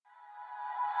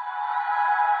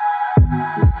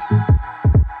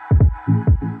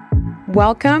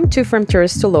Welcome to From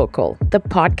Tourist to Local, the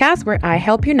podcast where I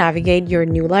help you navigate your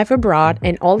new life abroad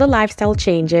and all the lifestyle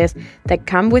changes that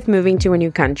come with moving to a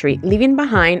new country, leaving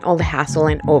behind all the hassle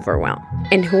and overwhelm.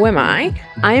 And who am I?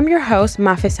 I am your host,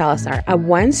 Mafe Salazar, a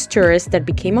once tourist that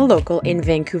became a local in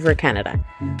Vancouver, Canada.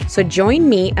 So join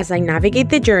me as I navigate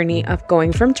the journey of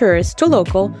going from tourist to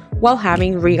local while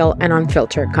having real and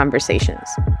unfiltered conversations.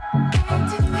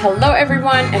 Hello,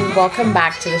 everyone, and welcome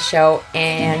back to the show.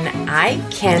 And I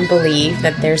can't believe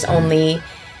that there's only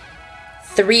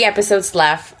 3 episodes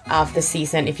left of the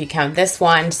season if you count this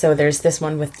one. So there's this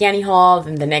one with Dianni Hall,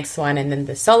 then the next one, and then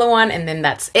the solo one, and then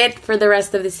that's it for the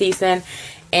rest of the season.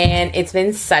 And it's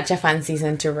been such a fun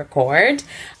season to record.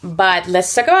 But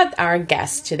let's talk about our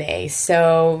guest today.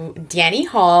 So Dianni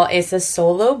Hall is a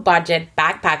solo budget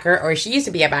backpacker, or she used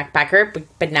to be a backpacker,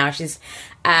 but now she's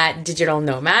a digital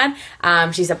nomad.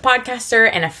 She's a podcaster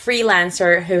and a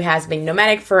freelancer who has been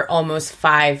nomadic for almost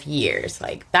 5 years.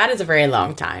 Like, that is a very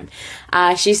long time.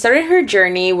 She started her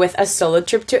journey with a solo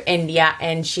trip to India,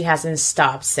 and she hasn't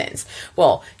stopped since.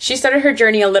 Well, she started her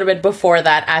journey a little bit before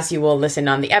that, as you will listen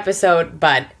on the episode,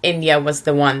 but India was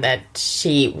the one that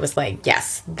she was like,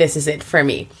 yes, this is it for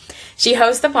me. She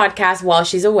hosts the podcast while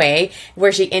she's away,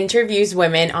 where she interviews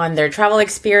women on their travel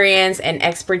experience and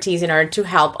expertise in order to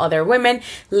help other women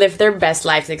live their best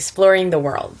lives exploring the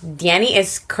world. Dianni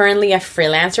is currently a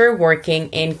freelancer working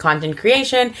in content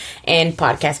creation and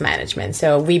podcast management.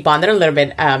 So we bonded a little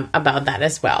bit about that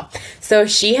as well. So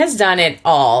she has done it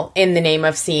all in the name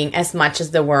of seeing as much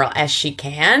of the world as she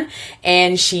can.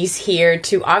 And she's here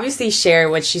to obviously share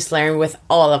what she's learned with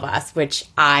all of us, which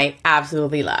I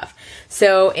absolutely love.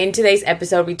 So in today's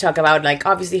episode, we talk about, like,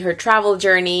 obviously her travel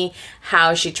journey,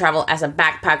 how she traveled as a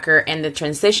backpacker, and the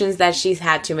transitions that she's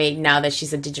had to make now that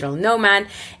she's a digital nomad.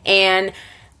 And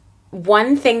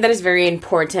one thing that is very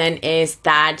important is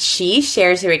that she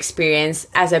shares her experience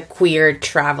as a queer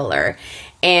traveler.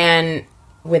 And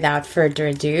without further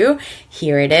ado,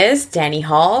 here it is, Dianni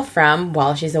Hall from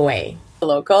While She's Away.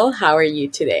 Local, how are you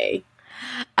today?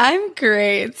 I'm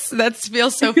great. That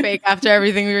feels so fake after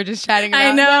everything we were just chatting about.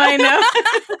 I know.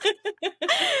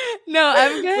 No,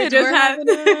 I'm good.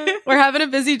 We're having a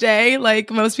busy day,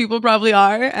 like most people probably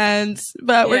are,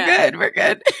 but we're good. We're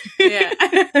good. Yeah.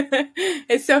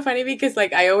 It's so funny because,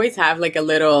 like, I always have like a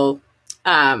little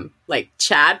like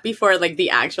chat before like the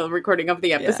actual recording of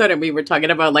the episode, and we were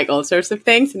talking about like all sorts of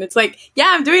things, and it's like, yeah,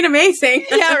 I'm doing amazing.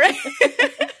 Yeah, right.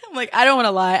 I'm like, I don't want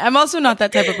to lie. I'm also not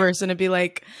that type of person to be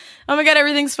like, oh my God,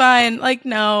 everything's fine. Like,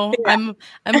 no, yeah.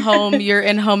 I'm home. You're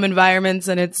in home environments,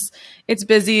 and it's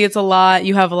busy. It's a lot.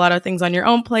 You have a lot of things on your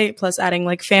own plate, plus adding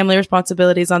like family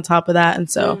responsibilities on top of that.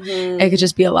 And so it could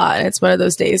just be a lot. And it's one of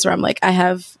those days where I'm like, I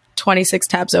have 26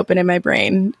 tabs open in my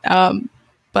brain.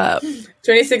 But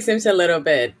 26 seems a little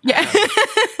bit,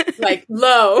 like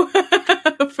low.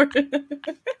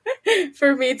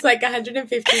 For me, it's like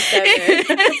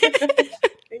 157.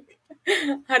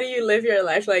 How do you live your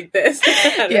life like this?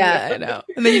 I know.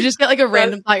 And then you just get like a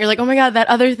random thought. You're like, oh my God, that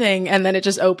other thing. And then it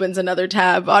just opens another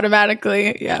tab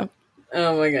automatically. Yeah.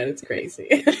 Oh my God, it's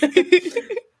crazy.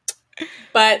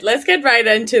 But let's get right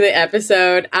into the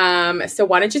episode. So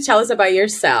why don't you tell us about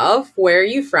yourself? Where are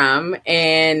you from?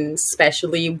 And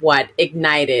especially what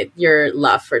ignited your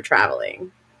love for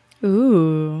traveling?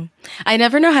 Ooh. I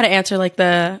never know how to answer like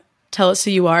the tell us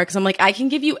who you are, because I'm like, I can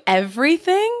give you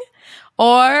everything,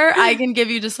 or I can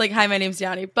give you just like, hi, my name's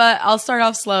Dianni. But I'll start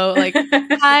off slow. Like,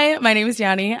 hi, my name is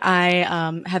Dianni.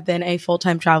 I have been a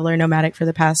full-time traveler nomadic for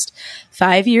the past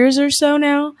 5 years or so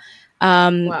now.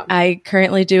 Wow. I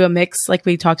currently do a mix, like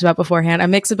we talked about beforehand. I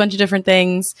mix a bunch of different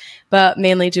things, but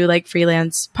mainly do like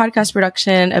freelance podcast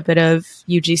production, a bit of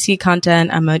UGC content.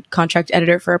 I'm a contract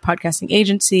editor for a podcasting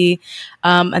agency.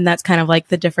 And that's kind of like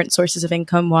the different sources of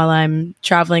income while I'm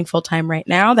traveling full time right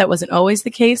now. That wasn't always the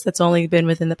case. That's only been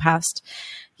within the past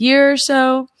year or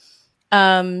so.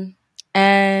 And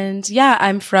yeah,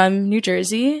 I'm from New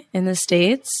Jersey in the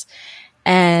States.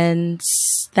 And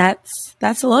that's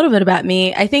a little bit about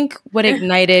me. I think what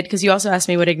ignited, because you also asked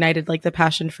me what ignited like the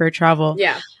passion for travel.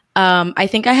 Yeah. I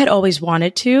think I had always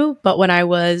wanted to, but when I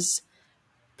was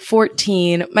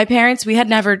 14, my parents, we had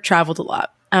never traveled a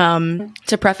lot.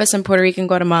 To preface, I'm Puerto Rican,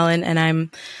 Guatemalan, and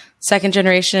I'm second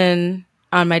generation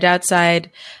on my dad's side.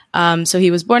 So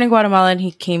he was born in Guatemala and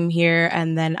he came here,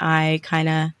 and then I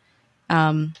kind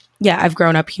of, I've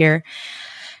grown up here.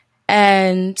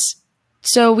 And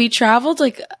so we traveled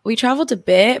a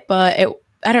bit, but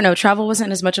I don't know, travel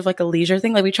wasn't as much of like a leisure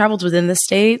thing. Like we traveled within the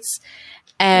States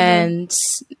and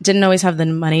didn't always have the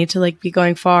money to like be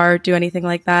going far, do anything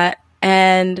like that.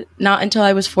 And not until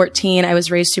I was 14, I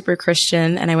was raised super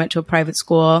Christian and I went to a private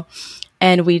school,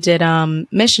 and we did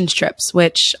missions trips,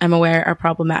 which I'm aware are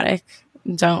problematic.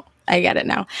 I get it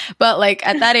now. But like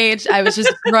at that age, I was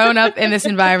just grown up in this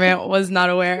environment, was not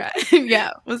aware.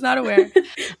 Yeah, was not aware.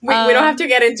 We don't have to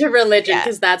get into religion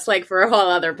because that's like for a whole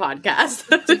other podcast.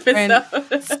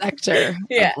 Different sector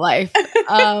of life.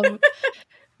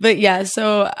 But yeah,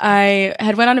 so I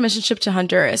had went on a mission trip to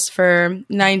Honduras for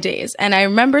 9 days. And I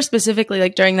remember specifically,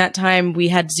 like during that time, we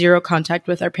had zero contact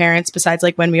with our parents besides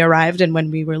like when we arrived and when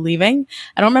we were leaving.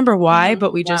 I don't remember why,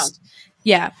 but we just,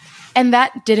 And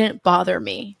that didn't bother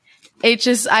me.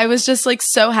 I was just like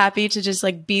so happy to just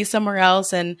like be somewhere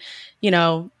else and, you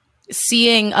know,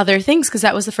 seeing other things, because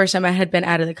that was the first time I had been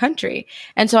out of the country.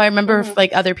 And so I remember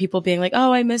like other people being like,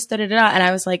 oh, I missed da da da. And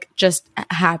I was like, just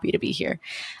happy to be here.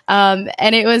 And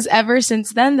it was ever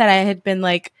since then that I had been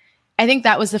like, I think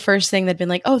that was the first thing that'd been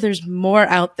like, oh, there's more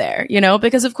out there, you know,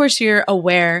 because of course you're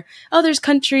aware, oh, there's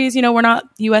countries, you know,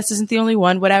 US isn't the only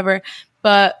one, whatever.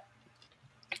 But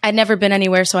I'd never been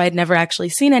anywhere, so I'd never actually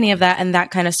seen any of that, and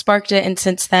that kind of sparked it. And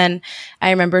since then,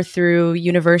 I remember through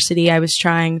university, I was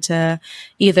trying to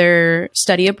either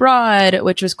study abroad,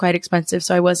 which was quite expensive,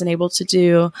 so I wasn't able to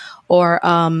do, or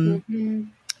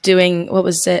doing, what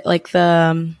was it, like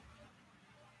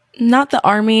not the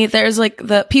army, there's like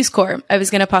the Peace Corps. I was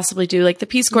going to possibly do like the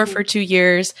Peace Corps for 2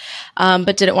 years,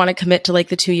 but didn't want to commit to like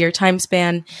the 2-year time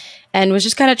span, and was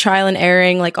just kind of trial and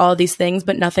erroring like all of these things,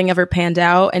 but nothing ever panned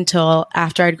out until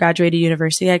after I'd graduated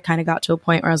university. I kind of got to a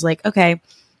point where I was like, okay,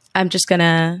 I'm just going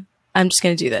to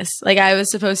do this. Like I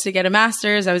was supposed to get a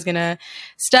master's. I was going to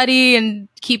study and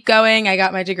keep going. I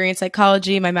got my degree in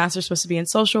psychology. My master's supposed to be in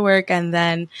social work. And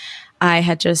then I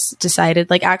had just decided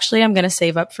like, actually, I'm going to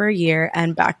save up for a year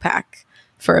and backpack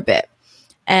for a bit.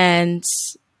 And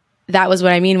that was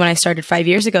what I mean when I started 5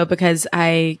 years ago, because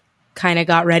I kind of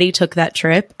got ready, took that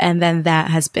trip. And then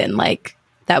that has been like,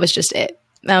 that was just it.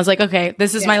 And I was like, okay,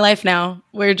 this is my life now.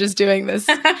 We're just doing this.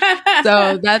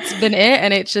 So that's been it.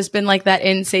 And it's just been like that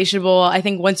insatiable. I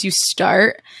think once you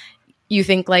start, you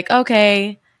think like,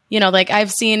 okay, you know, like I've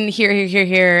seen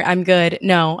here, I'm good.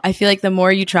 No, I feel like the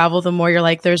more you travel, the more you're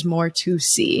like, there's more to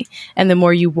see and the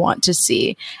more you want to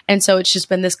see. And so it's just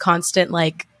been this constant,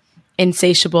 like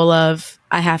insatiable of,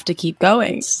 I have to keep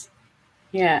going.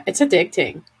 Yeah. It's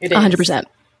addicting. It is 100%.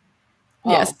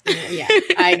 Oh, yes. Yeah,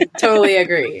 I totally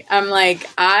agree. I'm like,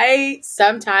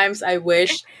 sometimes I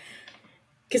wish,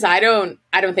 because I don't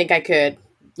think I could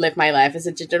live my life as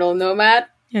a digital nomad.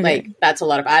 Okay. Like that's a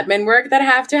lot of admin work that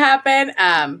have to happen.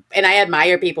 And I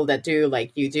admire people that do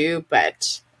like you do,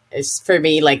 but it's for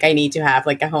me, like I need to have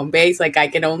like a home base. Like I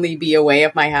can only be away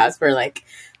of my house for like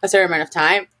a certain amount of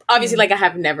time. Obviously, like I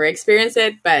have never experienced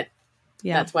it, but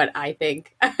that's what I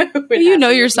think. You know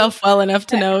yourself well enough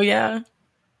to know. Yeah.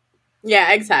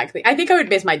 Yeah, exactly. I think I would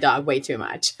miss my dog way too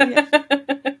much.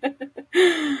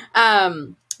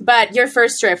 But your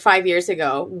first trip 5 years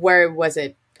ago, where was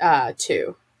it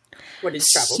to? Where did you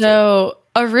travel to? So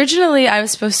originally I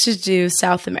was supposed to do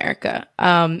South America.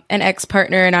 An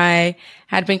ex-partner and I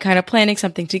had been kind of planning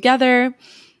something together.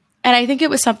 And I think it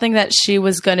was something that she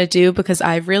was going to do because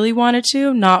I really wanted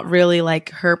to, not really like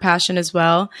her passion as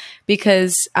well,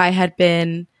 because I had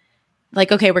been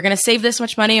like, okay, we're going to save this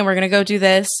much money and we're going to go do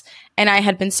this. And I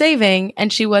had been saving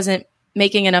and she wasn't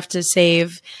making enough to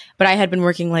save, but I had been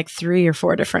working like 3 or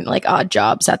 4 different like odd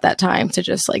jobs at that time to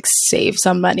just like save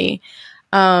some money.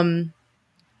 And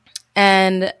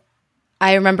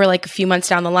I remember like a few months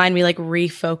down the line, we like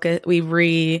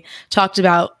talked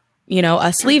about, you know,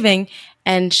 us leaving.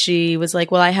 And she was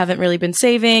like, well, I haven't really been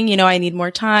saving, you know, I need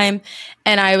more time.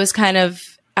 And I was kind of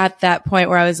at that point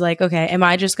where I was like, okay, am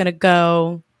I just going to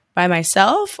go by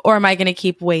myself or am I going to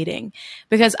keep waiting?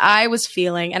 Because I was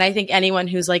feeling, and I think anyone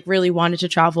who's like really wanted to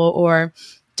travel or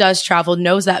does travel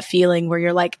knows that feeling where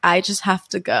you're like, I just have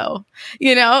to go,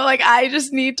 you know, like I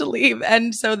just need to leave.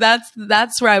 And so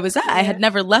that's where I was at. I had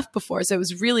never left before. So it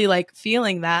was really like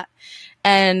feeling that.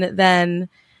 And then,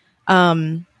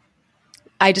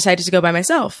 I decided to go by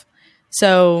myself.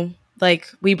 So like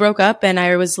we broke up and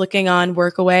I was looking on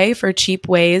Workaway for cheap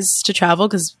ways to travel.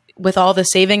 Cause with all the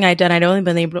saving I'd done, I'd only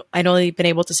been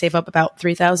able to save up about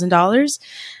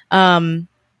 $3,000,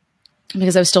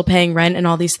 because I was still paying rent and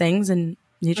all these things, and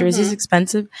New Jersey is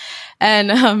expensive.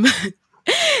 And,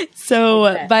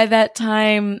 so by that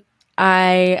time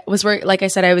I was like I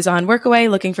said, I was on Workaway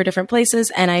looking for different places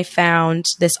and I found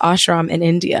this ashram in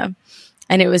India.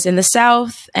 And it was in the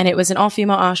South and it was an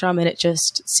all-female ashram and it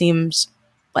just seems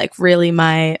like really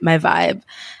my vibe.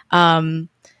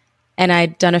 And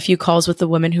I'd done a few calls with the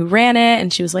woman who ran it,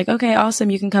 and she was like, okay, awesome.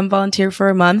 You can come volunteer for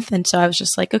a month. And so I was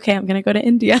just like, okay, I'm going to go to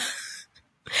India.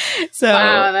 So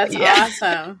wow, that's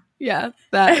awesome. Yeah,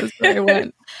 that was where I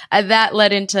went. That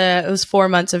led into, it was 4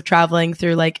 months of traveling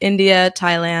through like India,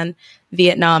 Thailand,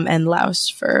 Vietnam, and Laos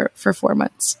for 4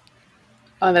 months.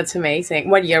 Oh, that's amazing.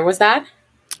 What year was that?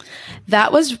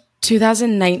 That was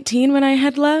 2019 when I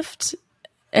had left.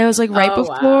 It was like right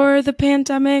before the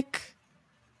pandemic.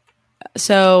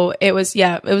 So it was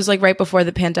like right before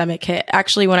the pandemic hit.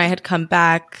 Actually, when I had come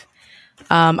back,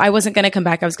 I wasn't going to come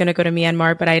back. I was going to go to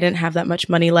Myanmar, but I didn't have that much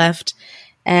money left.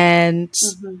 And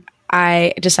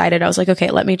I decided, I was like,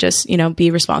 okay, let me just,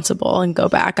 be responsible and go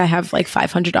back. I have like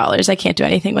 $500. I can't do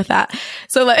anything with that.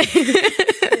 So like,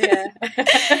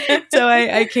 so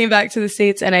I came back to the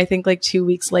States, and I think like 2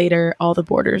 weeks later, all the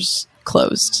borders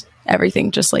closed.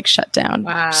 Everything just like shut down.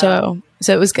 Wow. So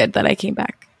it was good that I came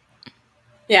back.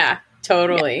 Yeah,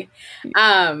 totally.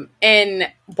 Yeah.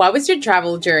 And what was your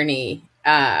travel journey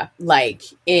like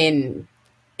in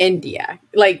India?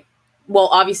 Like, well,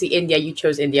 obviously India, you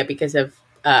chose India because of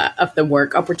the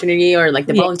work opportunity or like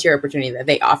the volunteer opportunity that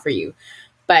they offer you.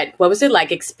 But what was it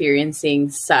like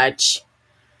experiencing such,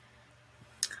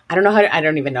 I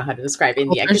don't even know how to describe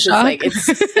India, because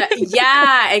it's like,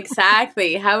 yeah,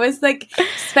 exactly. How is like,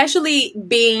 especially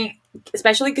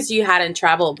because you hadn't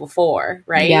traveled before,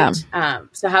 right? Yeah.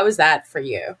 So how was that for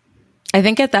you? I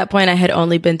think at that point I had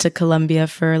only been to Colombia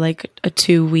for like a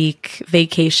 2-week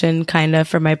vacation kind of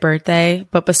for my birthday.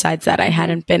 But besides that, I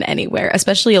hadn't been anywhere,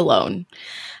 especially alone.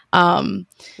 I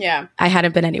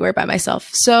hadn't been anywhere by myself.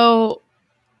 So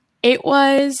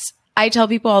I tell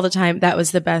people all the time, that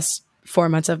was the best 4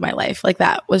 months of my life. Like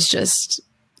that was just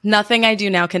nothing I do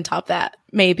now can top that.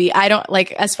 Maybe I don't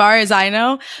like, as far as I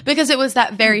know, because it was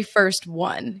that very first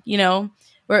one,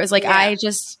 where it was like, I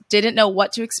just didn't know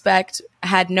what to expect.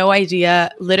 Had no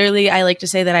idea. Literally, I like to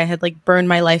say that I had like burned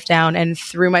my life down and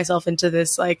threw myself into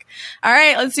this like, all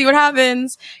right, let's see what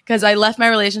happens. Cause I left my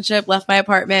relationship, left my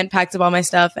apartment, packed up all my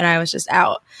stuff, and I was just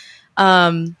out.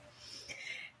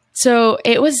 So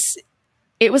it was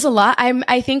a lot.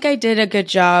 I think I did a good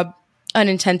job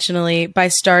unintentionally by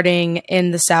starting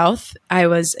in the South. I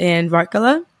was in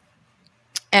Varkala,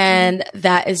 and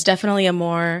that is definitely a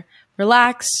more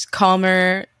relaxed,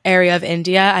 calmer area of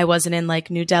India. I wasn't in like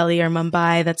New Delhi or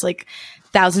Mumbai. That's like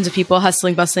thousands of people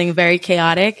hustling, bustling, very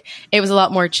chaotic. It was a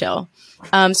lot more chill.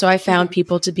 So I found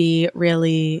people to be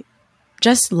really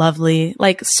just lovely,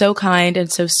 like so kind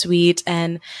and so sweet.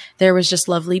 And there was just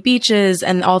lovely beaches,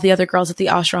 and all the other girls at the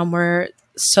ashram were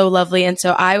so lovely. And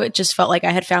so I just felt like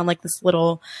I had found like this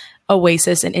little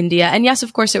oasis in India. And yes,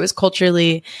 of course, it was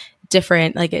culturally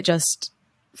different. Like it just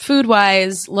food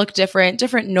wise looked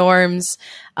different norms.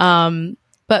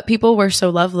 But people were so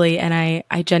lovely, and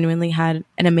I genuinely had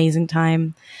an amazing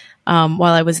time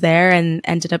while I was there, and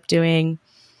ended up doing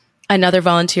another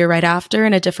volunteer right after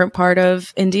in a different part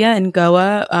of India, in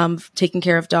Goa, taking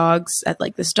care of dogs at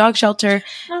like this dog shelter.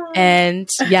 And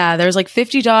yeah, there was like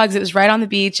 50 dogs. It was right on the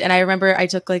beach. And I remember I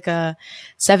took like a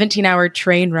 17-hour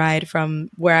train ride from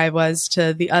where I was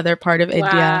to the other part of India.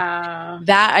 Wow.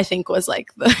 That I think was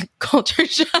like the culture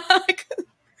shock.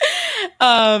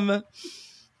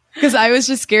 Because I was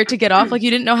just scared to get off. Like,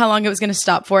 you didn't know how long it was going to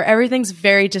stop for. Everything's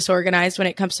very disorganized when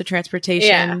it comes to transportation.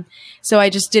 Yeah. So I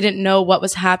just didn't know what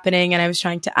was happening. And I was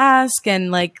trying to ask,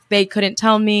 and like they couldn't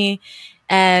tell me.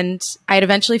 And I had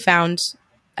eventually found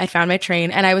my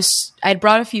train, and I'd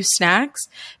brought a few snacks,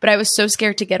 but I was so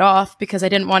scared to get off because I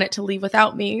didn't want it to leave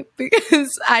without me,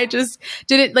 because I just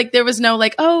didn't like, there was no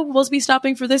like, oh, we'll be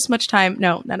stopping for this much time.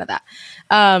 No, none of that.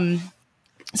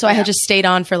 So I had just stayed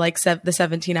on for like the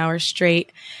 17 hours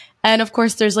straight. And of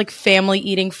course, there's like family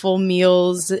eating full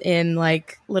meals in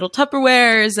like little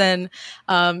Tupperwares, and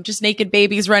just naked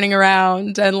babies running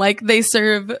around, and like they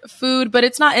serve food, but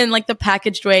it's not in like the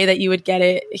packaged way that you would get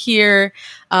it here.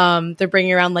 They're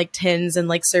bringing around like tins and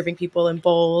like serving people in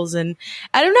bowls. And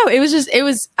I don't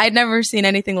know, I'd never seen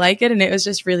anything like it. And it was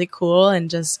just really cool, and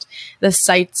just the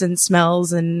sights and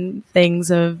smells and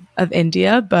things of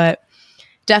India. But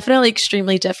definitely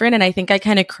extremely different. And I think I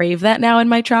kind of crave that now in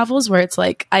my travels, where it's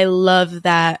like, I love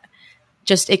that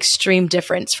just extreme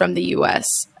difference from the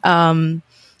US.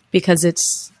 Because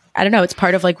it's, I don't know, it's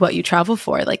part of like what you travel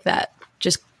for, like that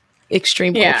just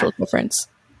extreme cultural difference.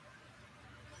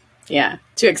 Yeah.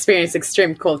 To experience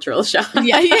extreme cultural shock.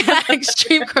 Yeah.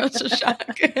 Extreme cultural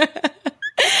shock.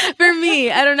 For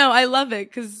me, I don't know. I love it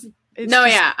because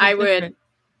I would.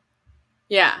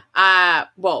 Yeah.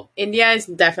 Well, India is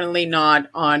definitely not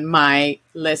on my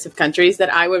list of countries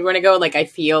that I would want to go. Like, I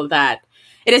feel that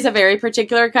it is a very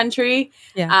particular country.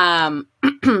 Yeah.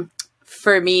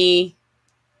 for me,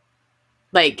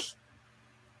 like,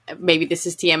 maybe this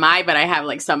is TMI, but I have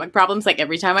like stomach problems like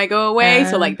every time I go away.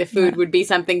 So like the food would be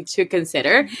something to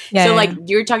consider. So like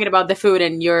you're talking about the food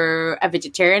and you're a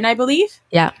vegetarian, I believe.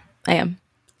 Yeah, I am.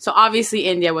 So obviously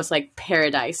India was like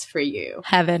paradise for you.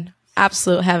 Heaven.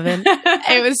 Absolute heaven.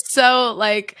 It was so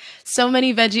like so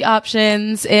many veggie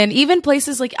options, and even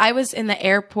places like I was in the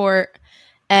airport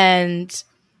and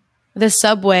the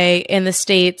Subway in the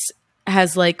States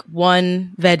has like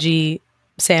one veggie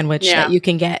sandwich that you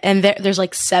can get, and there's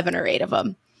like 7 or 8 of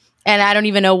them, and I don't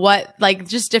even know what, like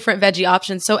just different veggie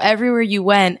options. So everywhere you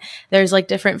went, there's like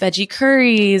different veggie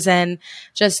curries and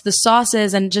just the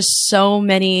sauces and just so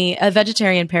many, a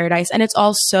vegetarian paradise. And it's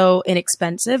all so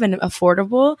inexpensive and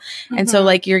affordable. And so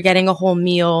like you're getting a whole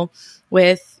meal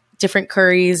with different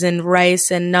curries and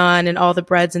rice and naan and all the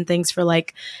breads and things for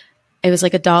like, it was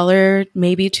like $1,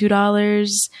 maybe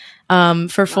 $2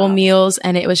 for full meals.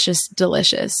 And it was just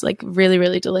delicious, like really,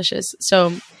 really delicious.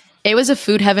 So it was a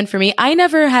food heaven for me. I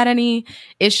never had any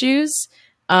issues.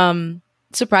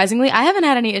 Surprisingly, I haven't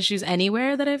had any issues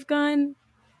anywhere that I've gone,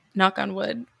 knock on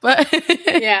wood, but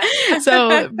yeah.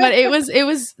 So, but it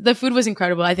was, the food was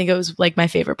incredible. I think it was like my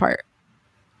favorite part.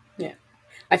 Yeah.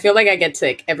 I feel like I get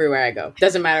sick everywhere I go.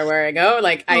 Doesn't matter where I go.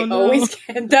 Like I always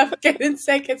end up getting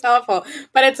sick. It's awful.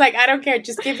 But it's like, I don't care.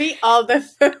 Just give me all the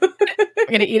food. I'm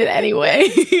going to eat it anyway.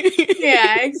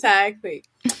 Yeah, exactly.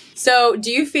 So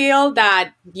do you feel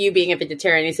that you being a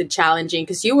vegetarian is it challenging?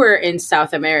 Because you were in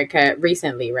South America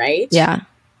recently, right? Yeah.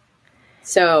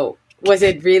 So was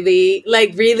it really,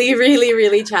 like really, really,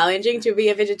 really challenging to be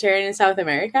a vegetarian in South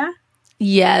America?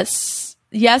 Yes.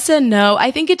 Yes and no.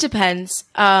 I think it depends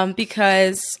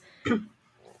because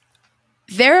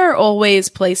there are always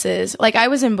places. Like I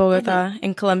was in Bogota,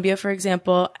 in Colombia, for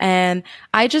example, and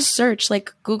I just searched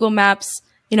like Google Maps,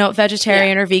 you know,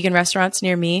 vegetarian or vegan restaurants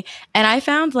near me. And I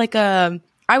found like I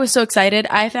was so excited.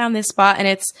 I found this spot and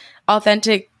it's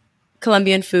authentic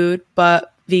Colombian food,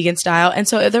 but vegan style. And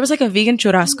so there was like a vegan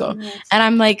churrasco. And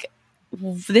I'm like,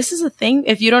 this is a thing.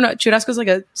 If you don't know, churrasco is like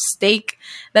a steak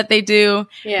that they do,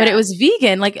 but it was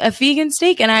vegan, like a vegan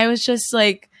steak. And I was just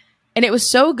like, and it was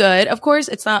so good. Of course,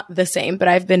 it's not the same, but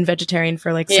I've been vegetarian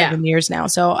for like 7 years now.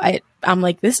 So I'm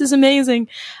like, this is amazing.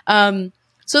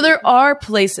 So there are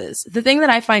places. The thing that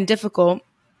I find difficult,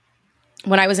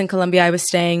 when I was in Colombia, I was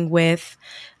staying with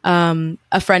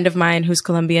a friend of mine who's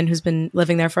Colombian, who's been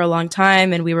living there for a long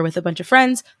time. And we were with a bunch of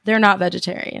friends. They're not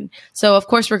vegetarian. So of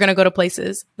course, we're going to go to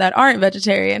places that aren't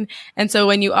vegetarian. And so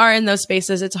when you are in those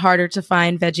spaces, it's harder to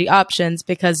find veggie options,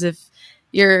 because if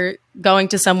you're going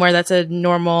to somewhere that's a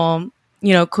normal,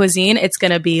 you know, cuisine, it's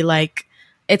going to be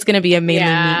a mainly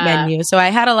meat menu. So I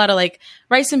had a lot of like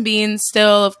rice and beans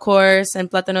still, of course,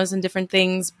 and plátanos and different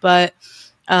things, but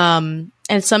and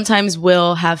sometimes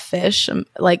we'll have fish,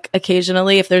 like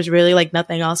occasionally if there's really like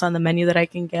nothing else on the menu that I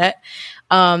can get.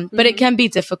 But it can be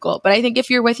difficult. But I think if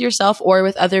you're with yourself or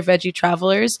with other veggie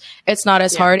travelers, it's not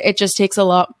as hard. It just takes a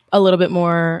little bit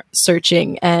more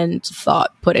searching and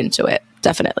thought put into it.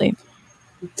 Definitely.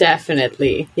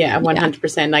 Yeah.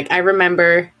 100%. Like I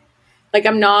remember, like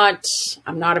I'm not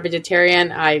a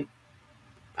vegetarian. I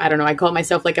don't know. I call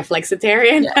myself like a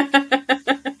flexitarian.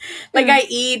 Like I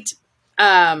eat,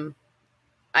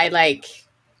 I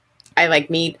like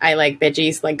meat. I like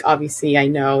veggies. Like, obviously I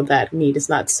know that meat is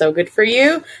not so good for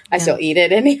you. I still eat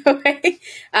it anyway.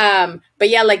 But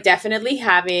yeah, like definitely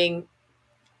having,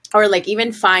 or like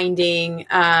even finding,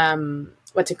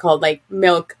 what's it called? Like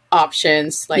milk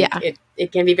options. Like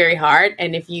it can be very hard.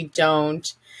 And if you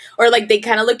don't, or like they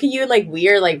kind of look at you like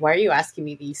weird, like, why are you asking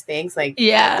me these things? Like,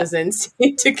 that doesn't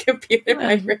seem to compute in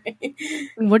my brain.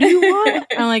 What do you want?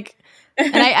 I'm like,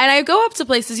 and I go up to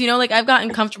places, you know, like I've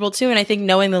gotten comfortable too. And I think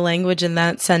knowing the language in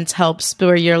that sense helps,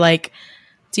 where you're like,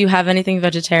 do you have anything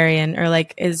vegetarian? Or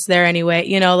like, is there any way,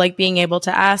 you know, like being able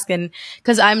to ask, and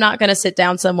cause I'm not going to sit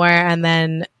down somewhere and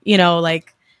then, you know,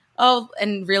 like,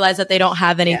 and realize that they don't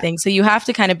have anything. So you have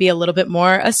to kind of be a little bit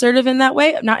more assertive in that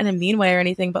way, not in a mean way or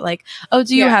anything, but like,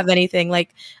 do you have anything? Like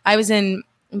I was in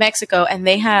Mexico and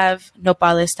they have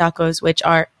nopales tacos, which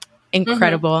are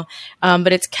incredible.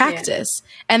 But it's cactus,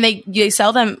 and they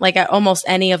sell them like at almost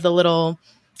any of the little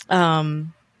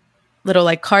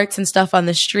like carts and stuff on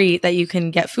the street that you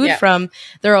can get food from.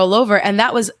 They're all over. And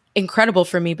that was incredible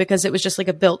for me because it was just like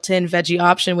a built-in veggie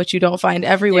option, which you don't find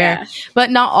everywhere, but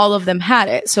not all of them had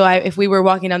it. So if we were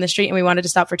walking down the street and we wanted to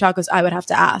stop for tacos, I would have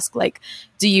to ask, like,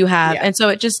 do you have, and so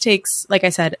it just takes, like I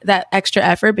said, that extra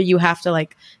effort, but you have to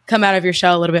like come out of your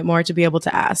shell a little bit more to be able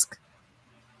to ask.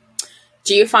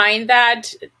 Do you find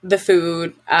that the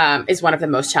food is one of the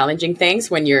most challenging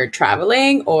things when you're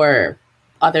traveling, or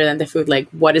other than the food, like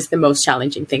what is the most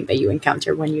challenging thing that you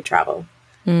encounter when you travel?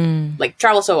 Like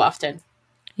travel so often.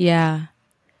 Yeah.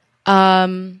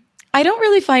 I don't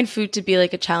really find food to be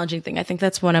like a challenging thing. I think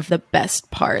that's one of the best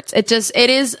parts. It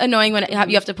is annoying when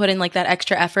you have to put in like that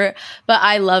extra effort, but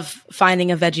I love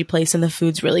finding a veggie place and the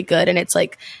food's really good and it's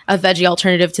like a veggie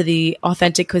alternative to the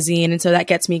authentic cuisine. And so that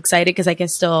gets me excited because I can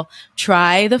still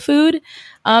try the food in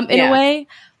a way.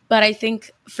 But I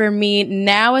think for me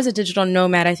now as a digital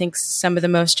nomad, I think some of the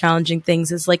most challenging things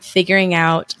is like figuring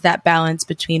out that balance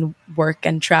between work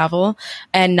and travel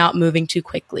and not moving too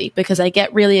quickly because I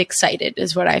get really excited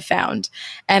is what I found.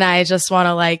 And I just want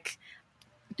to like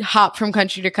hop from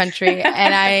country to country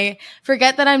and I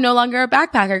forget that I'm no longer a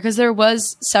backpacker because there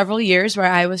was several years where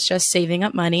I was just saving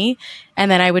up money and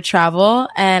then I would travel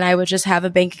and I would just have a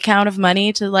bank account of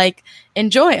money to like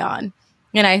enjoy on.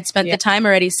 And I had spent the time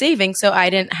already saving, so I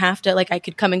didn't have to, like, I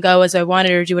could come and go as I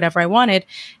wanted or do whatever I wanted.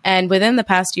 And within the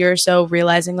past year or so,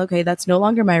 realizing, okay, that's no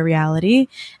longer my reality.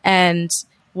 And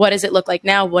what does it look like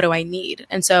now? What do I need?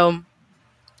 And so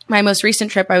my most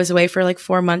recent trip, I was away for like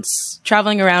 4 months,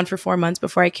 traveling around for 4 months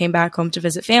before I came back home to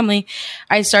visit family.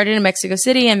 I started in Mexico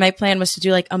City, and my plan was to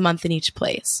do like a month in each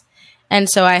place. And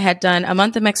so I had done a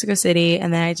month in Mexico City,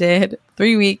 and then I did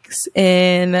 3 weeks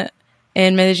in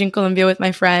Medellin, Colombia with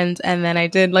my friend. And then I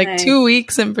did like 2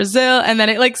 weeks in Brazil and then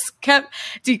it like kept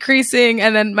decreasing.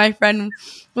 And then my friend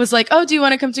was like, oh, do you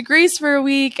want to come to Greece for a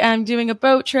week? I'm doing a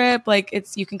boat trip. Like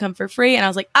you can come for free. And I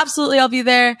was like, absolutely. I'll be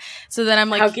there. So then I'm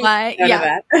like, flying.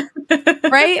 Yeah.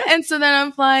 Right. And so then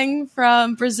I'm flying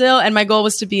from Brazil and my goal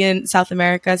was to be in South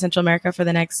America, Central America for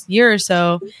the next year or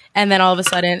so. And then all of a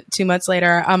sudden, 2 months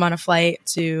later, I'm on a flight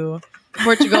to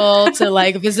Portugal to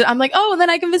like visit. I'm like, oh, and then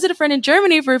I can visit a friend in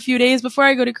Germany for a few days before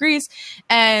I go to Greece.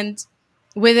 And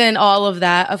within all of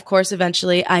that, of course,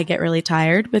 eventually I get really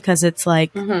tired because it's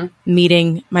like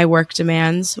meeting my work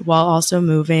demands while also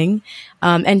moving.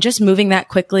 And just moving that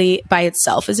quickly by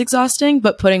itself is exhausting,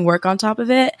 but putting work on top of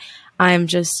it, I'm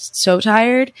just so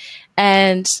tired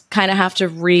and kind of have to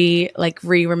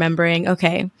remembering,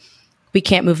 okay, we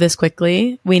can't move this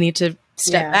quickly. We need to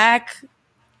step back,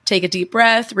 take a deep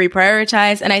breath,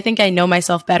 reprioritize. And I think I know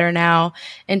myself better now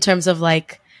in terms of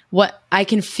like what I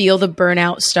can feel the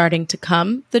burnout starting to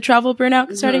come, the travel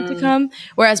burnout starting to come.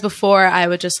 Whereas before I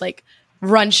would just like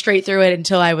run straight through it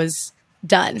until I was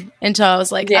done, until I was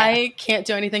like, I can't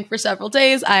do anything for several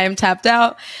days. I am tapped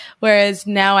out. Whereas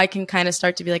now I can kind of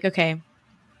start to be like, okay,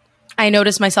 I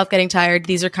notice myself getting tired.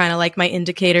 These are kind of like my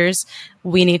indicators.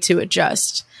 We need to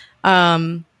adjust.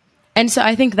 And so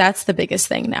I think that's the biggest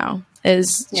thing now.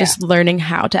 Is just learning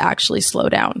how to actually slow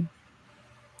down.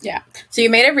 Yeah. So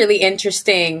you made a really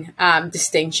interesting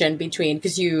distinction between,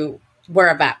 because you were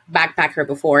a backpacker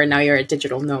before and now you're a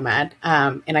digital nomad.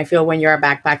 And I feel when you're a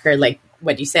backpacker, like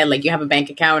what you said, like you have a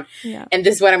bank account and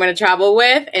this is what I'm going to travel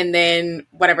with. And then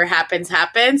whatever happens.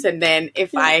 And then if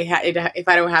if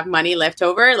I don't have money left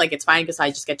over, like it's fine because I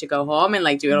just get to go home and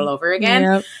like do it all over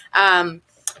again. Yep.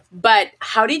 But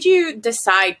how did you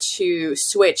decide to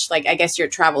switch, like, I guess your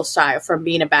travel style from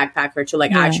being a backpacker to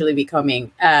like actually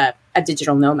becoming a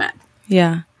digital nomad?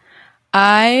 Yeah.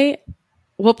 I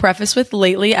will preface with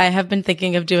lately, I have been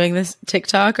thinking of doing this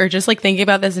TikTok or just like thinking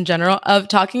about this in general of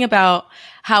talking about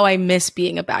how I miss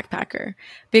being a backpacker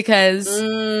because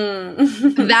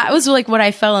that was like what I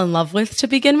fell in love with to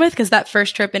begin with. Cause that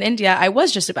first trip in India, I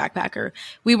was just a backpacker.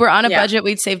 We were on a budget.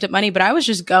 We'd saved up money, but I was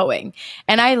just going.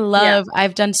 And I love,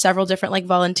 I've done several different like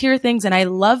volunteer things and I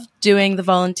love doing the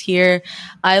volunteer.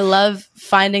 I love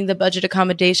finding the budget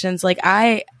accommodations. Like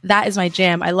that is my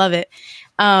jam. I love it.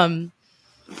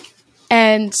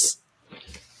 And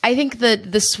I think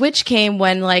the switch came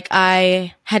when like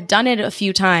I had done it a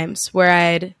few times where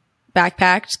I'd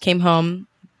backpacked, came home,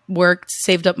 worked,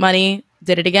 saved up money,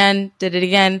 did it again.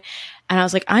 And I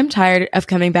was like, I'm tired of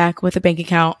coming back with a bank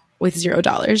account with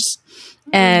 $0.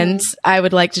 And I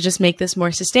would like to just make this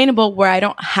more sustainable where I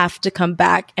don't have to come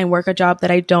back and work a job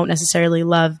that I don't necessarily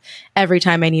love every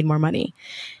time I need more money.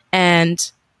 And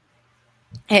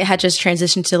it had just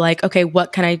transitioned to like, okay,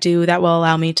 what can I do that will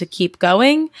allow me to keep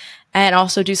going and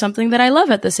also do something that I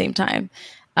love at the same time?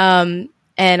 And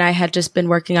I had just been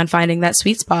working on finding that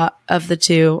sweet spot of the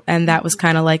two. And that was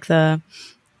kind of like the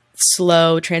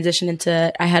slow transition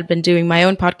into, I had been doing my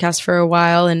own podcast for a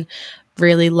while and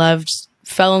really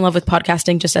fell in love with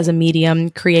podcasting just as a medium,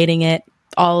 creating it,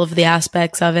 all of the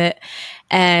aspects of it.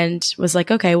 And was like,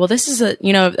 okay, well, this is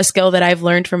a skill that I've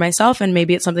learned for myself and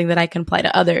maybe it's something that I can apply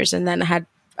to others. And then I had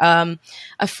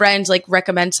a friend like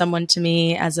recommend someone to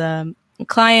me as a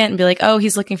client and be like, oh,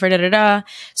 he's looking for da-da-da.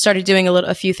 Started doing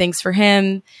a few things for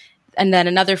him. And then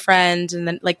another friend and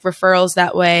then like referrals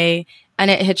that way. and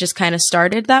it had just kind of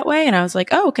started that way. And I was like,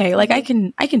 oh, okay, like I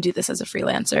can do this as a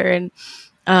freelancer.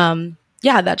 And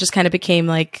yeah, that just kind of became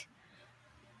like,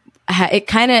 it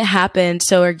kind of happened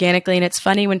so organically. And it's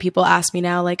funny when people ask me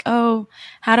now, like, oh,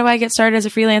 how do I get started as a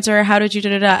freelancer? Or how did you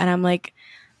da-da-da? And I'm like,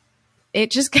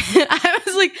 it just, I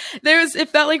was like, it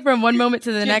felt like from one moment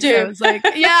to the next, I was like,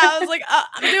 I'm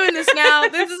doing this now.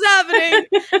 This is happening,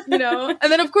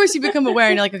 And then of course you become aware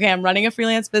and you're like, okay, I'm running a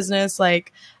freelance business.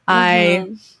 Like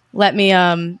if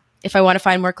I want to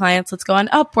find more clients, let's go on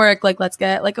Upwork. Like, let's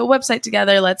get like a website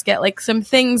together. Let's get like some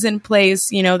things in place,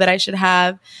 that I should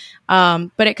have.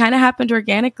 But it kind of happened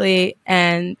organically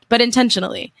but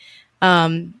intentionally.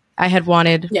 I had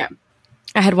wanted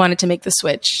to make the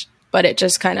switch, but it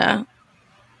just kind of,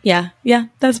 yeah,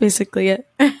 that's basically it.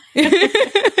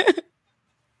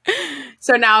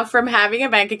 So now from having a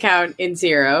bank account in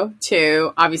zero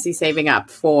to obviously saving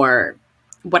up for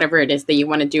whatever it is that you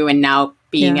want to do and now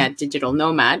being a digital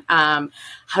nomad,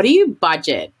 how do you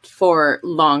budget for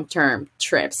long-term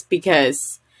trips?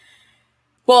 Because,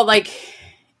 well, like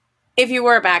if you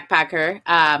were a backpacker,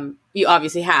 you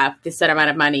obviously have this set amount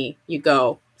of money, you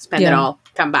go spend it all,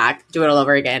 come back, do it all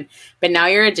over again. But now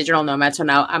you're a digital nomad. So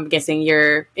now I'm guessing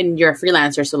you're a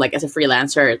freelancer. So like as a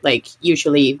freelancer, like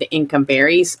usually the income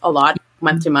varies a lot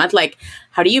month to month. Like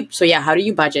how do you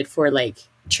budget for like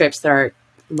trips that are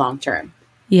long term?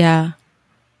 Yeah,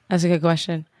 that's a good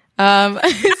question.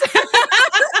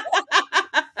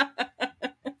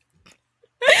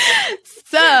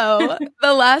 So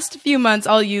the last few months,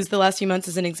 I'll use the last few months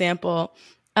as an example.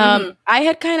 I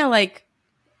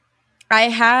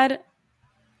had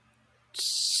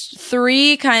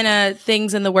three kind of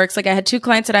things in the works. Like I had 2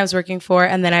 clients that I was working for,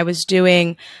 and then I was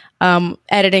doing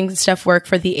editing stuff work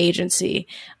for the agency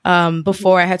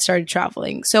before I had started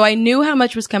traveling. So I knew how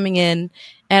much was coming in,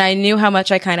 and I knew how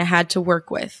much I kind of had to work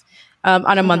with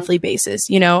on a monthly basis.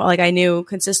 Like I knew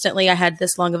consistently I had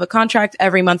this long of a contract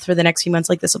every month for the next few months,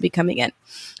 like this will be coming in.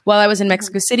 While I was in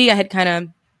Mexico City, I had kind of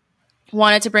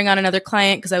wanted to bring on another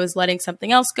client because I was letting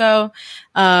something else go.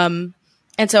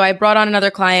 And so I brought on another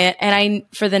client, and I,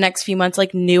 for the next few months,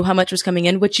 like knew how much was coming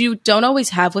in, which you don't always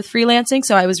have with freelancing.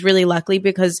 So I was really lucky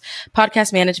because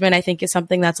podcast management, I think, is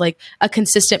something that's like a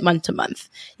consistent month to month.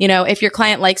 If your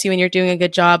client likes you and you're doing a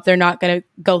good job, they're not going to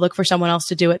go look for someone else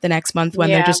to do it the next month when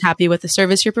they're just happy with the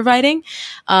service you're providing.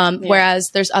 Whereas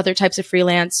there's other types of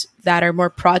freelance that are more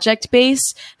project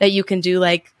based that you can do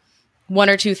like 1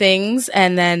 or 2 things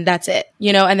and then that's it,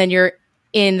 and then you're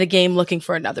in the game looking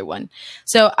for another one.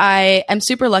 So I am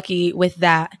super lucky with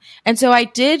that. And so I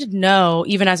did know,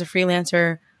 even as a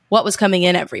freelancer, what was coming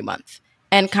in every month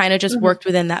and kind of just worked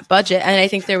within that budget. And I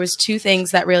think there was 2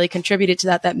 things that really contributed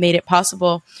to that made it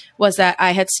possible was that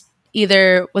I had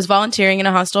either was volunteering in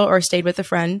a hostel or stayed with a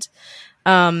friend.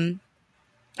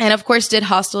 And of course did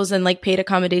hostels and like paid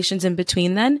accommodations in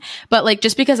between then. But like,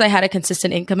 just because I had a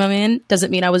consistent income coming in doesn't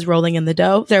mean I was rolling in the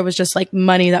dough. There was just like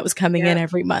money that was coming in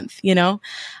every month, So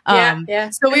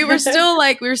we were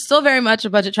still very much a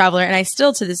budget traveler. And I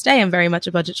still to this day am very much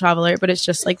a budget traveler, but it's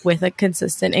just like with a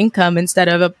consistent income instead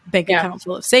of a bank account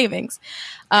full of savings.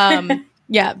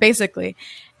 Basically.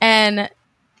 And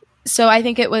so I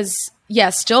think it was,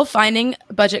 still finding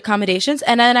budget accommodations.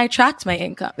 And then I tracked my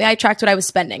income. I tracked what I was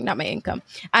spending, not my income.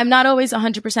 I'm not always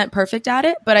 100% perfect at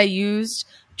it, but I used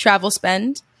Travel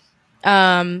Spend,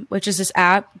 which is this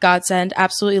app, Godsend.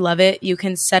 Absolutely love it. You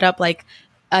can set up like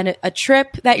a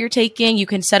trip that you're taking. You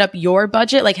can set up your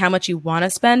budget, like how much you want to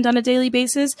spend on a daily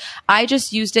basis. I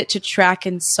just used it to track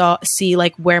and see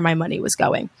like where my money was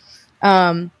going.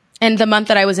 And the month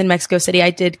that I was in Mexico City,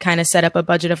 I did kind of set up a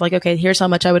budget of like, okay, here's how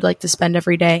much I would like to spend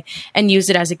every day and use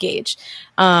it as a gauge.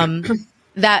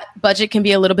 That budget can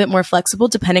be a little bit more flexible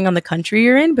depending on the country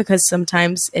you're in, because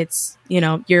sometimes it's,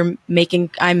 I'm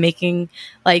making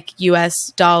like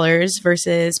US dollars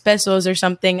versus pesos or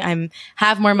something.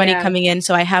 Have more money coming in,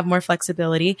 so I have more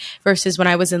flexibility versus when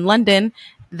I was in London.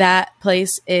 That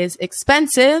place is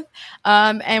expensive,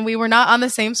 and we were not on the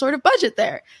same sort of budget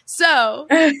there. So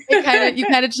you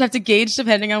kind of just have to gauge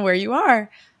depending on where you are.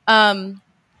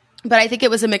 But I think it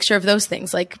was a mixture of those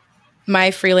things. Like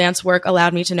my freelance work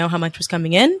allowed me to know how much was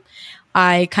coming in.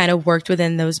 I kind of worked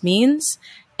within those means,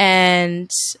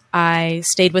 and I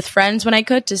stayed with friends when I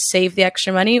could to save the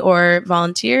extra money or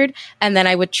volunteered. And then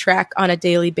I would track on a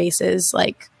daily basis,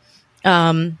 like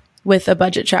with a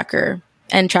budget tracker,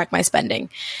 and track my spending.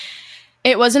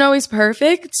 It wasn't always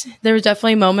perfect. There were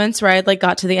definitely moments where I'd like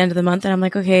got to the end of the month and I'm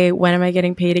like, okay, when am I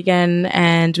getting paid again?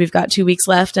 And we've got 2 weeks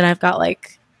left and I've got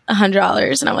like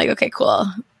 $100 and I'm like, okay, cool.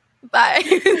 Bye.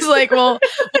 It's like, well,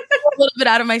 a little bit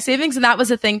out of my savings. And that was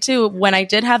the thing too. When I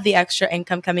did have the extra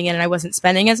income coming in and I wasn't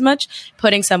spending as much,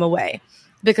 putting some away,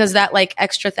 because that like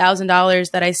extra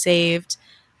 $1,000 that I saved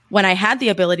when I had the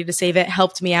ability to save it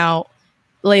helped me out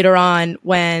later on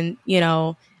when,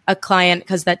 a client,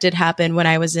 because that did happen when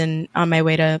I was on my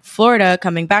way to Florida,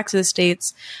 coming back to the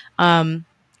States.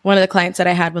 One of the clients that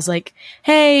I had was like,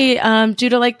 hey, due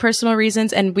to like personal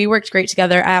reasons, and we worked great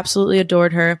together. I absolutely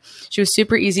adored her. She was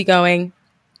super easygoing,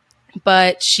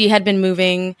 but she had been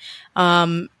moving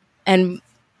and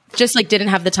just like didn't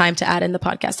have the time to add in the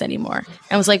podcast anymore.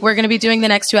 And was like, we're going to be doing the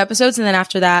next 2 episodes. And then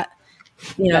after that,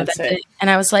 that's it.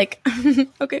 And I was like,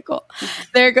 okay, cool.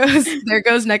 There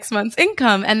goes next month's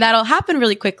income. And that'll happen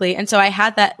really quickly. And so I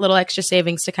had that little extra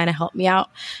savings to kind of help me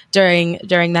out during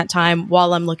that time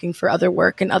while I'm looking for other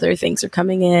work and other things are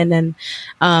coming in. And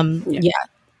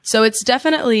so it's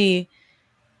definitely,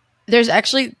 there's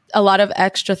actually a lot of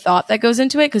extra thought that goes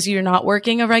into it because you're not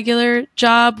working a regular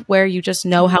job where you just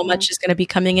know how much is going to be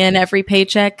coming in every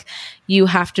paycheck. You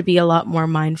have to be a lot more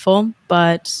mindful,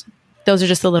 but those are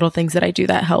just the little things that I do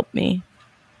that help me.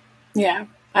 Yeah,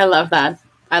 I love that.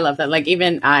 Like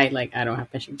even I don't have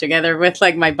my shit together with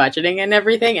like my budgeting and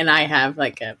everything. And I have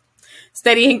like a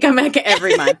steady income like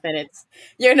every month and it's,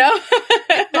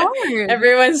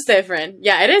 everyone's different.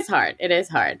 Yeah, it is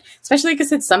hard. Especially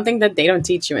because it's something that they don't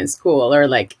teach you in school or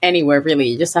like anywhere really.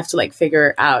 You just have to like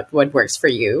figure out what works for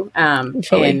you.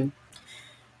 And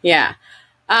yeah.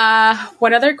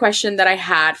 One other question that I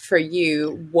had for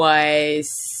you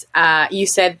was, you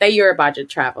said that you're a budget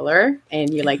traveler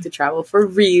and you like to travel for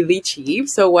really cheap.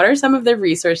 So what are some of the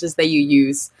resources that you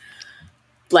use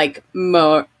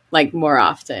more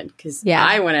often? Because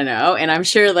I want to know, and I'm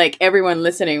sure like everyone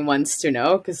listening wants to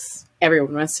know because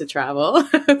everyone wants to travel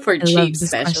for cheap,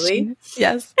 especially.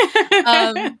 Yes.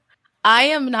 I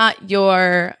am not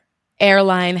your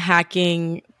airline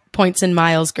hacking points and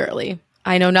miles girly.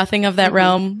 I know nothing of that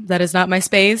realm. That is not my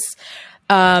space.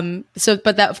 But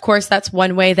that, of course, that's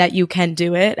one way that you can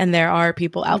do it. And there are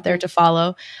people out there to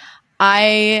follow.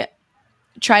 I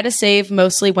try to save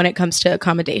mostly when it comes to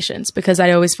accommodations because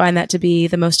I always find that to be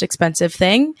the most expensive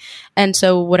thing. And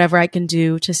so whatever I can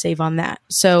do to save on that.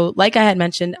 So like I had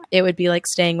mentioned, it would be like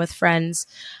staying with friends.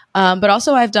 But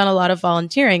also I've done a lot of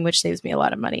volunteering, which saves me a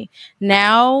lot of money.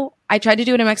 Now I tried to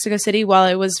do it in Mexico City while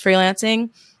I was freelancing.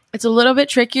 It's a little bit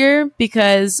trickier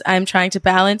because I'm trying to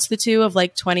balance the two of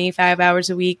like 25 hours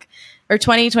a week or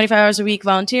 25 hours a week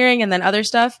volunteering and then other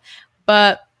stuff.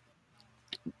 But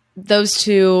those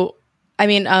two,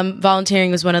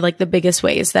 volunteering was one of like the biggest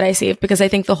ways that I saved because I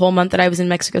think the whole month that I was in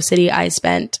Mexico City, I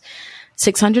spent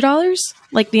 $600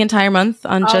 like the entire month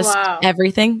on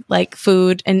everything like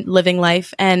food and living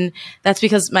life. And that's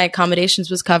because my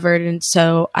accommodations was covered. And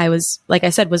so I was, like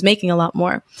I said, was making a lot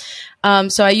more.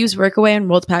 So I use Workaway and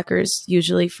Worldpackers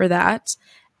usually for that.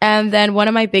 And then one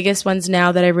of my biggest ones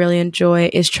now that I really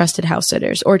enjoy is Trusted House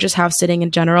Sitters or just house sitting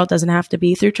in general. It doesn't have to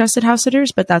be through Trusted House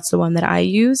Sitters, but that's the one that I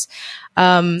use.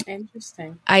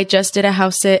 Interesting. I just did a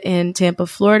house sit in Tampa,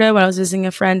 Florida when I was visiting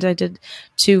a friend. I did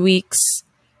 2 weeks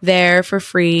there for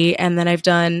free. And then I've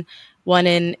done one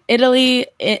in Italy,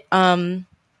 Spain,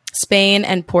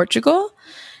 and Portugal.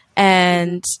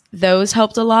 And those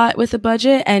helped a lot with the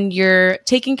budget. And you're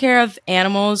taking care of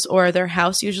animals or their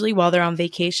house usually while they're on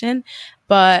vacation,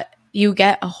 but you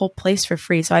get a whole place for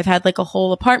free. So I've had like a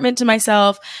whole apartment to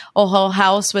myself, a whole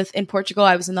house in Portugal.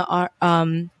 I was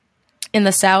in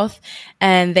the south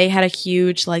and they had a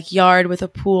huge like yard with a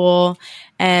pool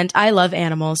and I love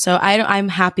animals. So I'm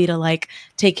happy to like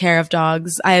take care of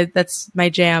dogs. That's my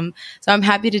jam. So I'm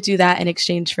happy to do that in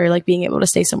exchange for like being able to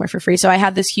stay somewhere for free. So I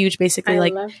have this huge, basically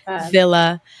like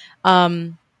villa.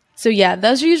 So yeah,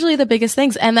 those are usually the biggest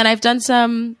things. And then I've done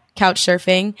some couch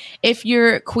surfing. If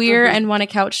you're queer and want to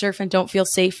couch surf and don't feel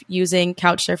safe using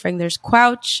couch surfing, there's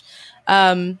Couch,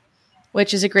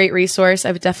 which is a great resource.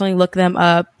 I would definitely look them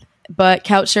up. But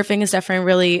couch surfing is definitely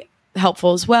really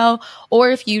helpful as well. Or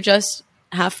if you just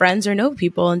have friends or know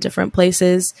people in different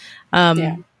places,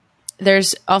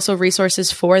 there's also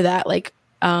resources for that. Like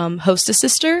Host a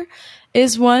Sister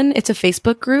is one. It's a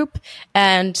Facebook group.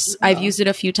 And I've used it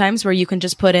a few times where you can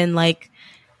just put in like,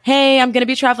 hey, I'm going to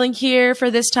be traveling here for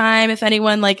this time. If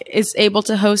anyone like is able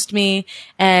to host me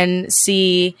and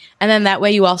see. And then that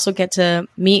way you also get to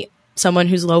meet someone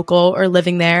who's local or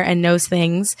living there and knows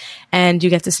things, and you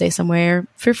get to stay somewhere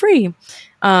for free.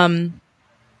 And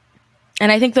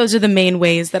I think those are the main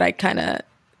ways that I kind of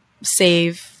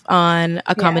save on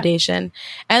accommodation. Yeah.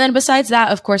 And then besides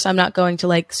that, of course, I'm not going to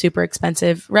like super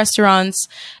expensive restaurants.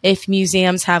 If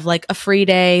museums have like a free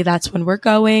day, that's when we're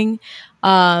going.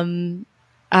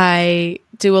 I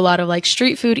do a lot of like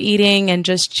street food eating and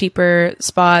just cheaper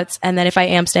spots. And then if I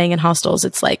am staying in hostels,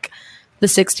 it's like the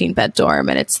 16 bed dorm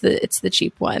and it's the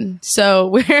cheap one. So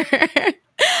we're,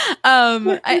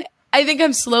 I think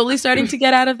I'm slowly starting to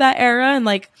get out of that era. And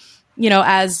like, you know,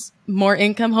 as more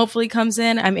income hopefully comes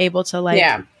in, I'm able to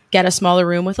like get a smaller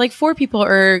room with like 4 people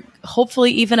or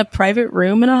hopefully even a private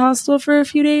room in a hostel for a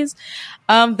few days.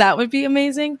 That would be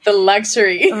amazing. The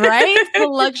luxury. Right? The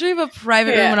luxury of a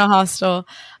private room in a hostel.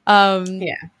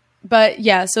 But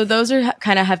yeah, so those are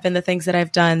kind of have been the things that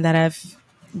I've done that have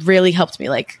really helped me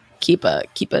like keep a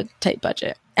tight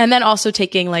budget. And then also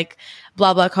taking like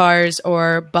blah blah cars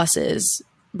or buses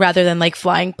rather than like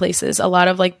flying places. A lot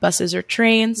of like buses or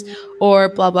trains or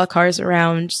blah blah cars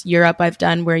around Europe I've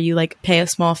done where you like pay a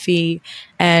small fee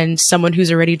and someone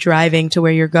who's already driving to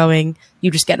where you're going,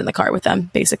 you just get in the car with them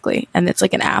basically. And it's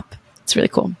like an app. It's really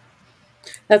cool.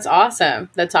 That's awesome.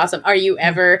 That's awesome. Are you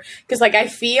ever, because like I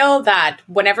feel that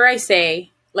whenever I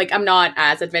say, like I'm not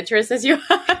as adventurous as you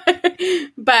are,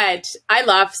 but I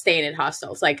love staying in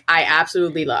hostels. Like I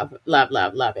absolutely love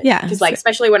it. Yeah. Because like,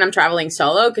 especially when I'm traveling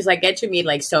solo, because I get to meet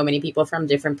like so many people from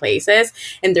different places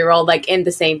and they're all like in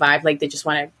the same vibe. Like they just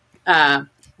want to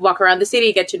walk around the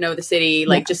city, get to know the city,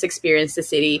 like just experience the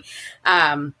city.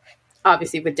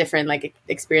 Obviously with different like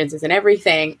experiences and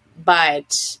everything.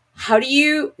 But how do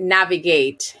you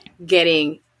navigate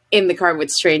getting in the car with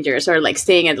strangers or like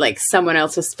staying at like someone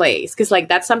else's place? Because like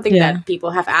that's something that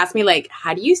people have asked me, like,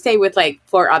 how do you stay with like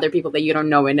 4 other people that you don't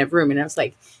know in a room? And I was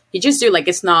like, you just do. Like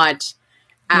it's not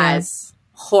as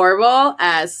horrible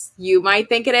as you might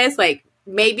think it is. Like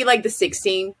maybe like the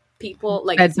 16 people,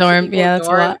 like that dorm, that's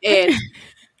a lot.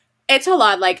 It's a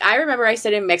lot. Like I remember I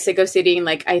stayed in Mexico City and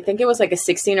like I think it was like a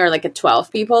 16 or like a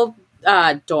 12 people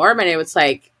dorm, and it was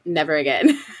like never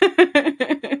again.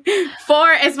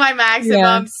 4 is my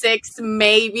maximum. 6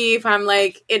 maybe if I'm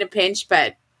like in a pinch.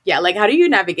 But yeah, like how do you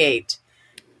navigate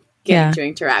getting to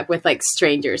interact with like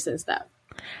strangers and stuff?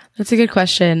 That's a good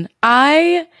question.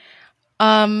 Or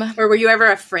were you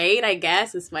ever afraid? I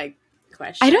guess is my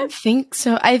question. I don't think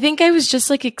so. I think I was just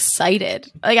like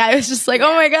excited. Like I was just like,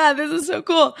 oh my God, this is so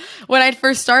cool when I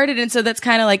first started. And so that's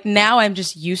kind of like now I'm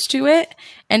just used to it.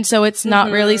 And so it's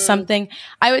not really something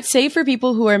I would say for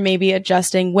people who are maybe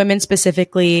adjusting, women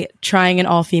specifically, trying an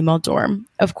all female dorm,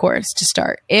 of course, to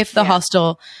start. If the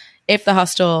hostel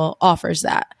offers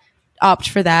that, opt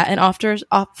for that and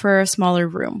opt for a smaller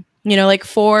room. You know, like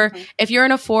if you're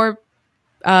in a 4,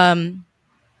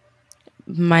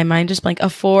 my mind just blank, a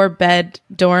 4-bed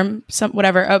dorm,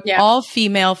 all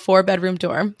female 4-bedroom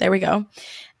dorm. There we go.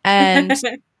 And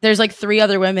there's like 3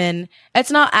 other women. It's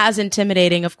not as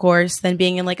intimidating, of course, than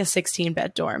being in like a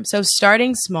 16-bed dorm. So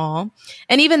starting small.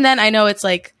 And even then I know it's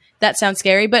like, that sounds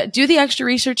scary, but do the extra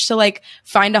research to like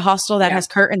find a hostel that has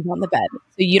curtains on the bed.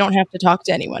 So you don't have to talk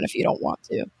to anyone if you don't want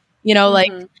to, you know,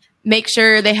 like make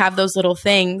sure they have those little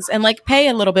things and like pay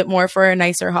a little bit more for a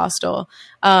nicer hostel.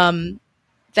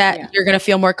 That you're going to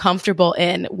feel more comfortable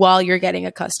in while you're getting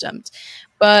accustomed.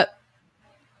 But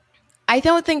I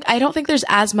don't think there's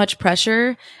as much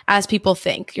pressure as people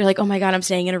think. You're like, oh my God, I'm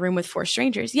staying in a room with 4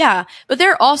 strangers. Yeah. But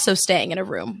they're also staying in a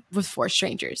room with 4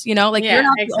 strangers, you know, like you're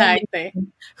not the only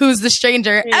who's the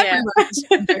stranger. Everyone's the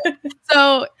stranger.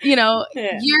 So, you know,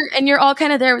 you're all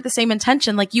kind of there with the same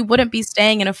intention. Like you wouldn't be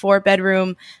staying in a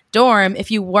 4-bedroom dorm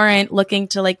if you weren't looking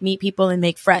to like meet people and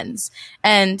make friends.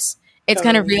 And it's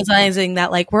kind of realizing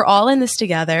that like we're all in this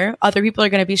together. Other people are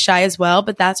going to be shy as well,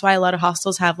 but that's why a lot of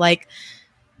hostels have like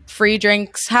free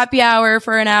drinks, happy hour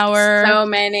for an hour. So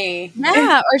many.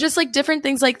 Yeah, or just like different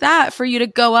things like that for you to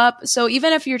go up. So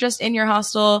even if you're just in your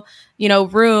hostel, you know,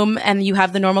 room and you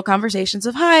have the normal conversations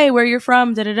of, hi, where you're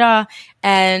from, da-da-da.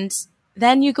 And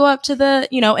then you go up to the,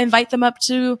 you know, invite them up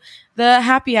to the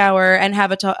happy hour and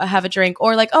have a drink,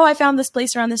 or like, oh, I found this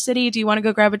place around the city. Do you want to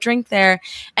go grab a drink there?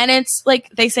 And it's like,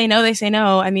 they say no.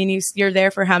 I mean, you're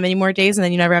there for how many more days and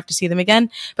then you never have to see them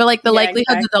again. But like the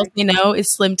likelihood that they'll say no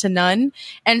is slim to none.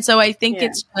 And so I think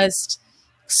it's just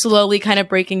slowly kind of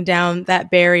breaking down that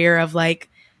barrier of like,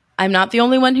 I'm not the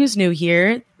only one who's new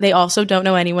here. They also don't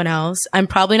know anyone else. I'm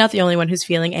probably not the only one who's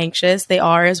feeling anxious. They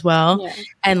are as well. Yeah.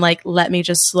 And like, let me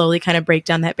just slowly kind of break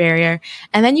down that barrier.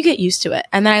 And then you get used to it.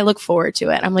 And then I look forward to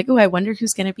it. I'm like, oh, I wonder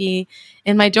who's going to be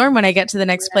in my dorm when I get to the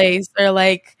next place. Or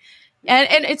like,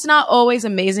 and it's not always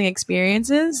amazing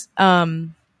experiences. I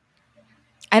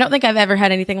don't think I've ever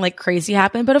had anything like crazy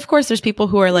happen. But of course, there's people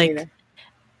who are like,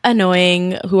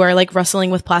 annoying, who are like rustling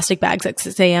with plastic bags at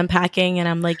 6 a.m. packing, and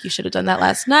I'm like, you should have done that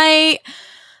last night.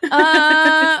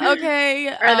 Okay.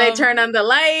 Or they turn on the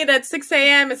light at 6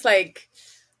 a.m. It's like,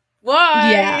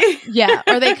 why? Yeah.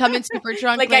 Or they come in super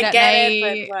drunk like late I at get night.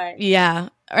 it, but why? Yeah.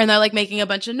 and they're like making a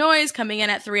bunch of noise coming in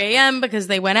at 3 a.m. because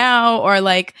they went out, or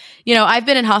like, you know, I've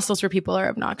been in hostels where people are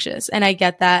obnoxious, and I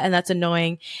get that, and that's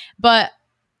annoying. But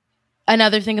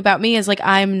another thing about me is like,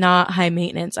 I'm not high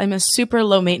maintenance. I'm a super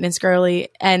low maintenance girly.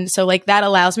 And so like that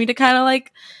allows me to kind of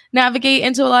like navigate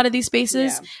into a lot of these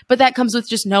spaces, but that comes with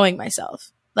just knowing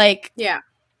myself. Like,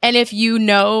 and if you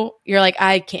know, you're like,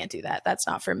 I can't do that. That's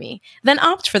not for me. Then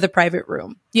opt for the private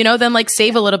room, you know, then like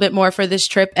save a little bit more for this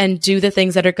trip and do the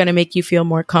things that are going to make you feel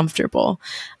more comfortable.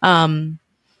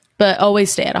 But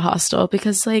always stay at a hostel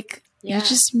because like you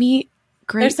just meet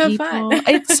great They're so people. fun.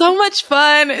 It's so much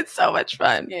fun. It's so much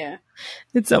fun. Yeah.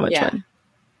 It's so much fun.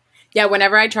 Yeah,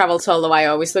 whenever I travel solo, I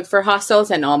always look for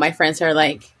hostels, and all my friends are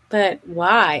like, but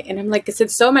why? And I'm like, because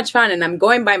it's so much fun, and I'm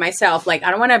going by myself. Like, I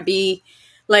don't want to be,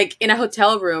 like, in a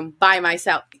hotel room by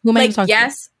myself. Who am I like, talking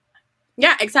to?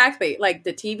 Yeah, exactly. Like,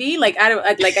 the TV, like,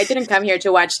 I didn't come here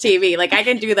to watch TV. Like, I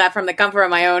can do that from the comfort of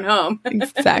my own home.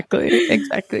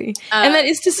 Exactly. And that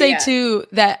is to say, too,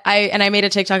 that I made a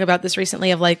TikTok about this recently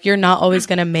of, like, you're not always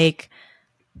going to make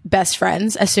best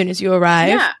friends as soon as you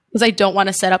arrive, because I don't want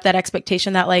to set up that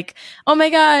expectation that like, oh my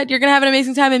god, you're gonna have an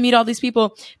amazing time and meet all these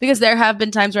people, because there have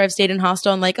been times where I've stayed in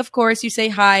hostel and like, of course you say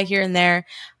hi here and there,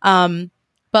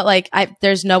 but like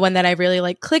there's no one that I really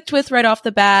like clicked with right off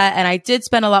the bat, and I did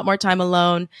spend a lot more time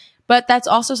alone. But that's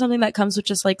also something that comes with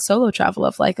just like solo travel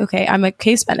of like, okay, I'm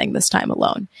okay spending this time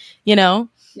alone, you know.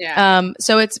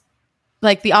 So it's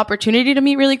like the opportunity to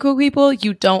meet really cool people,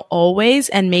 you don't always.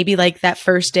 And maybe like that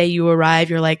first day you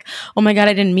arrive, you're like, oh my God,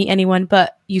 I didn't meet anyone,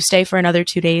 but you stay for another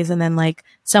 2 days and then like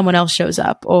someone else shows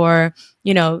up, or,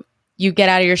 you know, you get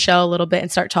out of your shell a little bit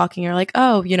and start talking. You're like,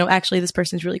 oh, you know, actually this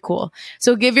person's really cool.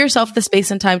 So give yourself the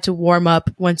space and time to warm up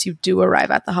once you do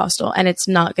arrive at the hostel, and it's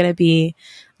not going to be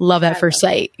love at first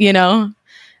sight, you know?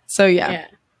 So yeah.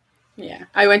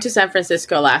 I went to San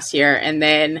Francisco last year, and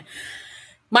then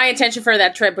my intention for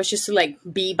that trip was just to like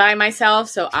be by myself.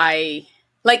 So I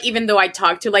like, even though I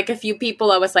talked to like a few people,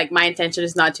 I was like, my intention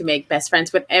is not to make best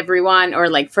friends with everyone, or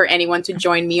like for anyone to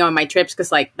join me on my trips,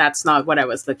 because like that's not what I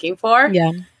was looking for.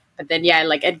 But then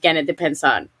like again, it depends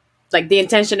on like the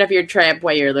intention of your trip,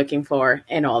 what you're looking for,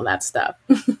 and all that stuff.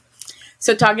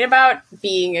 So talking about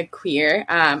being a queer,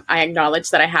 I acknowledge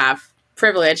that I have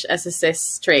privilege as a cis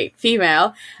straight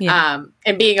female,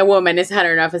 and being a woman is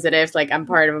hard enough as it is. Like, I'm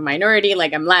part of a minority,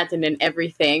 like I'm Latin and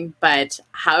everything, but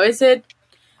how's it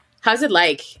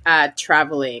like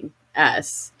traveling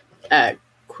as a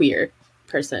queer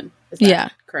person? Is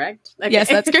that correct? Okay. Yes,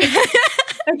 that's correct.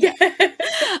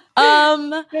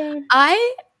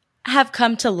 I have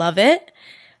come to love it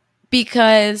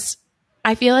because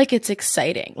I feel like it's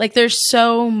exciting. Like, there's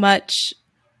so much.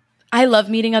 I love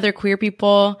meeting other queer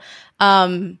people.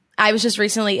 I was just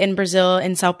recently in Brazil,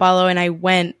 in Sao Paulo, and I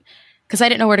went because I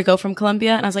didn't know where to go from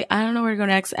Colombia. And I was like, I don't know where to go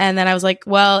next. And then I was like,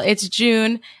 well, it's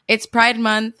June. It's Pride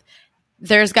Month.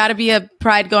 There's got to be a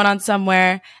Pride going on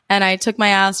somewhere. And I took my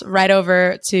ass right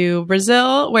over to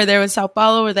Brazil, where there was Sao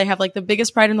Paulo, where they have like the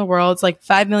biggest Pride in the world. It's like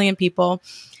 5 million people.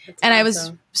 And I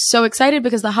was so excited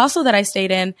because the hostel that I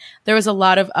stayed in, there was a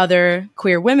lot of other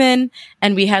queer women.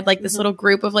 And we had like this little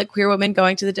group of like queer women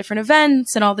going to the different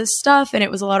events and all this stuff. And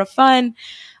it was a lot of fun.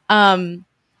 And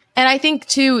I think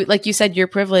too, like you said, your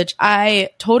privilege,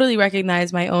 I totally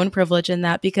recognize my own privilege in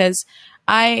that, because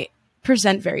I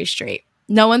present very straight.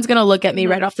 No one's going to look at me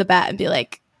right off the bat and be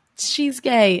like, she's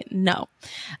gay. No.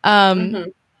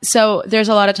 So there's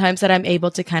a lot of times that I'm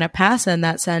able to kind of pass in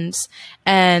that sense.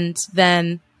 And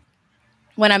then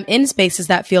when I'm in spaces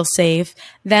that feel safe,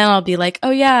 then I'll be like,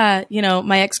 oh yeah, you know,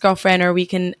 my ex-girlfriend, or we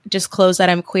can just close that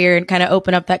I'm queer and kind of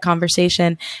open up that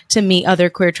conversation to meet other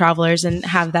queer travelers and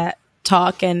have that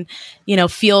talk and, you know,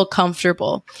 feel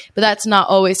comfortable. But that's not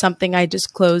always something I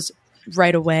disclose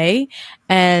right away.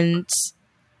 And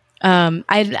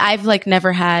I've like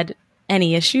never had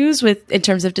any issues with in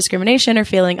terms of discrimination or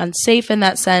feeling unsafe in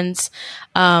that sense.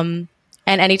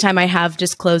 And anytime I have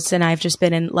disclosed, and I've just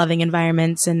been in loving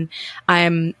environments, and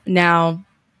I'm now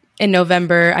in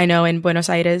November, I know in Buenos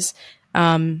Aires,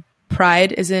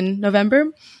 Pride is in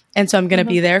November. And so I'm going to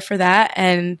be there for that.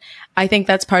 And I think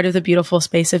that's part of the beautiful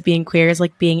space of being queer, is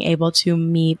like being able to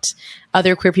meet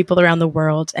other queer people around the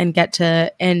world and get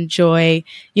to enjoy,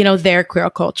 you know, their queer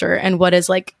culture and what is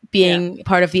like being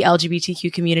part of the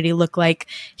LGBTQ community look like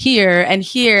here and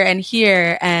here and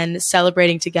here, and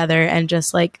celebrating together and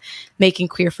just like making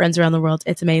queer friends around the world.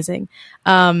 It's amazing.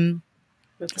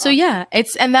 So yeah,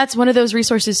 and that's one of those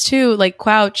resources too, like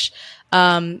Couch.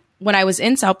 When I was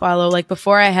in Sao Paulo, like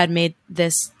before I had made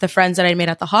the friends that I made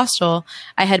at the hostel,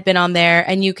 I had been on there,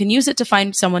 and you can use it to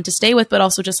find someone to stay with, but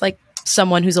also just like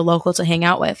someone who's a local to hang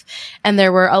out with. And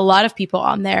there were a lot of people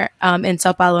on there in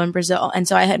Sao Paulo in Brazil. And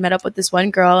so I had met up with this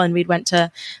one girl and we went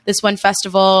to this one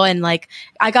festival, and like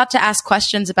I got to ask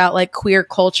questions about like queer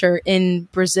culture in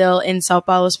Brazil, in Sao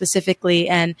Paulo specifically,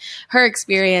 and her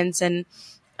experience. And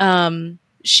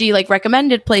she like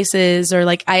recommended places, or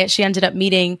like she ended up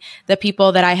meeting the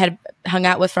people that I had hung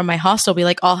out with from my hostel. We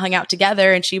like all hung out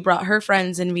together, and she brought her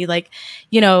friends, and we like,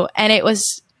 and it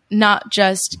was not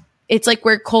just, it's like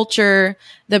where culture,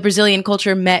 the Brazilian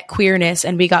culture met queerness,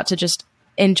 and we got to just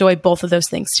enjoy both of those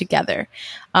things together.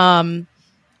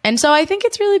 And so I think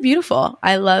it's really beautiful.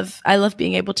 I love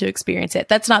being able to experience it.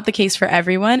 That's not the case for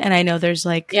everyone. And I know there's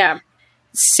like,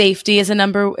 safety is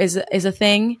a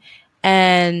thing.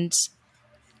 And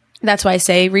that's why I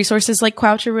say resources like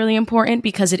Couch are really important,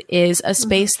 because it is a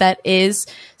space that is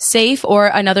safe. Or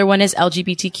another one is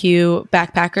LGBTQ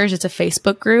Backpackers. It's a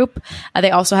Facebook group.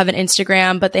 They also have an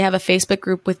Instagram, but they have a Facebook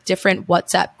group with different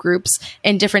WhatsApp groups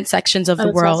in different sections of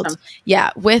the world. Awesome.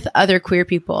 Yeah, with other queer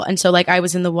people. And so like I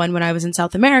was in the one when I was in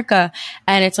South America,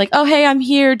 and it's like, oh, hey, I'm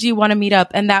here. Do you want to meet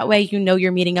up? And that way,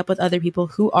 you're meeting up with other people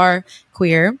who are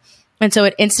queer. And so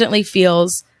it instantly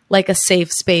feels like a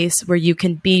safe space where you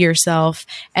can be yourself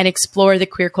and explore the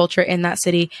queer culture in that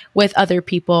city with other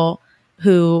people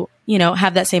who,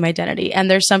 have that same identity. And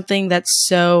there's something that's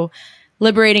so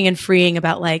liberating and freeing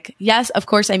about like, yes, of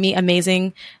course I meet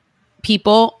amazing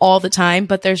people all the time,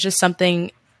 but there's just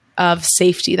something of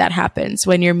safety that happens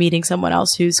when you're meeting someone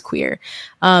else who's queer.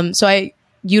 So I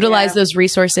utilize those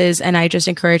resources, and I just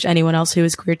encourage anyone else who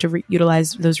is queer to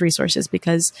utilize those resources,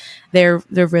 because they're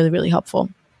really, really helpful.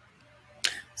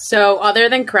 So other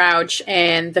than Crouch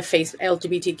and the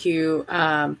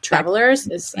LGBTQ travelers,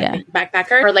 I think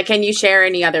Backpacker, or like, can you share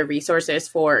any other resources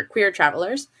for queer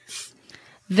travelers?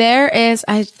 There is,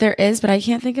 but I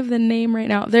can't think of the name right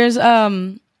now. There's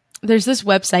this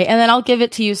website, and then I'll give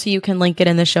it to you so you can link it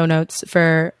in the show notes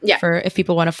for if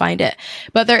people want to find it.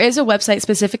 But there is a website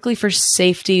specifically for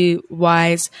safety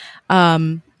wise,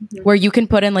 where you can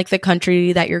put in like the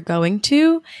country that you're going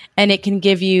to, and it can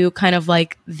give you kind of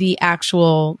like the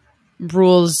actual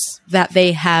rules that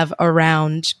they have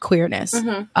around queerness.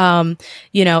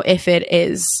 If it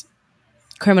is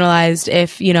criminalized,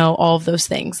 if, all of those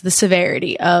things, the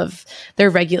severity of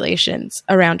their regulations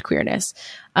around queerness.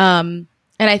 And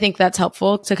I think that's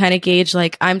helpful to kind of gauge,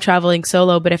 like, I'm traveling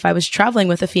solo, but if I was traveling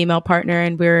with a female partner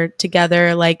and we're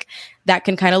together, like, that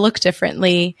can kind of look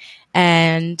differently.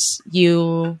 And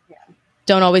you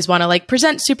don't always want to like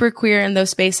present super queer in those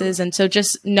spaces. And so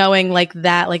just knowing like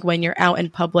that, like when you're out in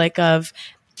public, of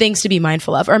things to be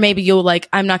mindful of, or maybe you'll like,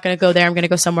 I'm not going to go there. I'm going to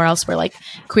go somewhere else where like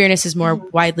queerness is more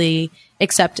widely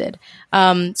accepted.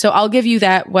 So I'll give you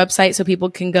that website so people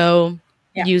can go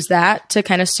use that to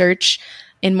kind of search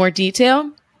in more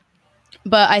detail.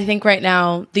 But I think right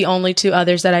now, the only two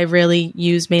others that I really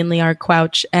use mainly are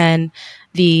Couch and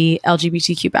the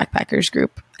LGBTQ Backpackers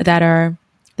group that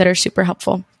are super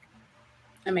helpful.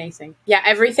 Amazing. Yeah,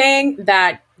 everything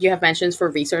that you have mentioned for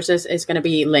resources is going to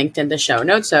be linked in the show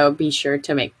notes. So be sure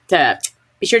to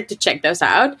check those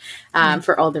out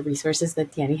for all the resources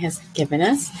that Dianni has given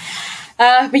us.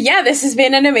 But yeah, this has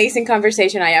been an amazing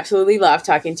conversation. I absolutely love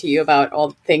talking to you about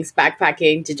all things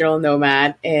backpacking, digital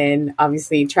nomad, and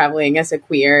obviously traveling as a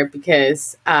queer,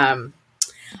 because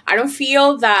I don't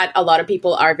feel that a lot of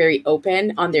people are very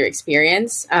open on their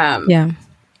experience.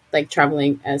 Like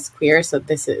traveling as queer. So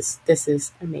this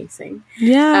is amazing.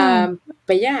 Yeah.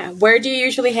 But yeah, where do you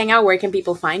usually hang out? Where can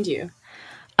people find you?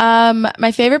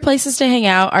 My favorite places to hang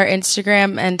out are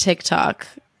Instagram and TikTok.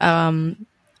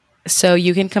 So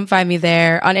you can come find me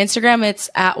there. On Instagram, it's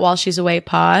at While She's Away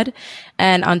Pod.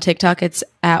 And on TikTok, it's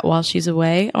at While She's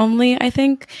Away only, I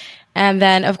think. And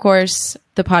then, of course,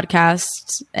 the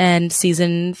podcast and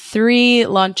season 3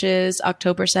 launches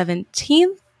October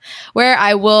 17th. Where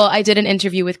I did an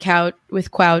interview with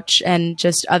Couch and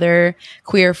just other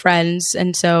queer friends.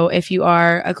 And so if you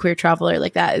are a queer traveler,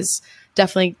 like, that is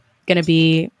definitely going to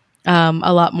be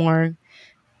a lot more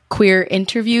queer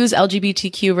interviews,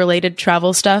 LGBTQ related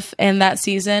travel stuff in that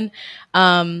season.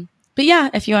 But yeah,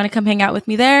 if you want to come hang out with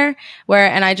me there,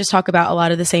 and I just talk about a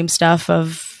lot of the same stuff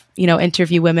of,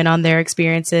 interview women on their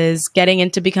experiences, getting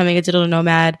into becoming a digital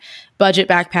nomad, budget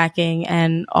backpacking,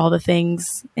 and all the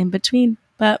things in between.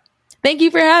 But thank you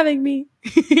for having me.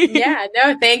 Yeah,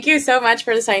 no, thank you so much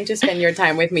for deciding to spend your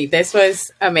time with me. This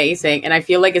was amazing. And I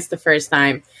feel like it's the first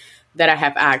time that I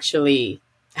have actually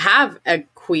have a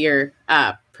queer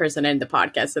person in the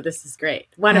podcast. So this is great.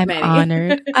 One of many.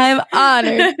 I'm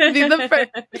honored to be the first.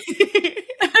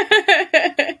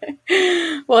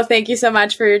 Well, thank you so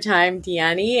much for your time,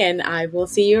 Dianni, and I will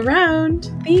see you around.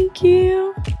 Thank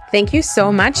you. Thank you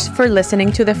so much for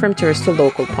listening to the From Tourist to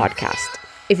Local podcast.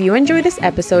 If you enjoyed this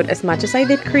episode as much as I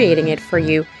did creating it for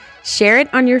you, share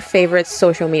it on your favorite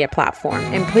social media platform,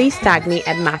 and please tag me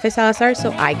at Mafe Salazar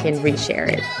so I can reshare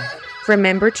it.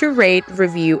 Remember to rate,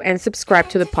 review, and subscribe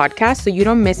to the podcast so you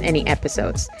don't miss any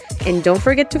episodes. And don't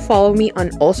forget to follow me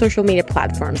on all social media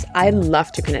platforms. I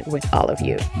love to connect with all of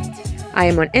you. I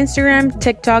am on Instagram,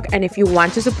 TikTok, and if you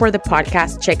want to support the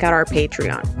podcast, check out our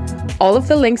Patreon. All of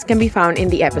the links can be found in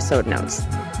the episode notes.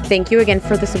 Thank you again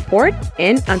for the support,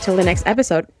 and until the next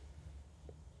episode.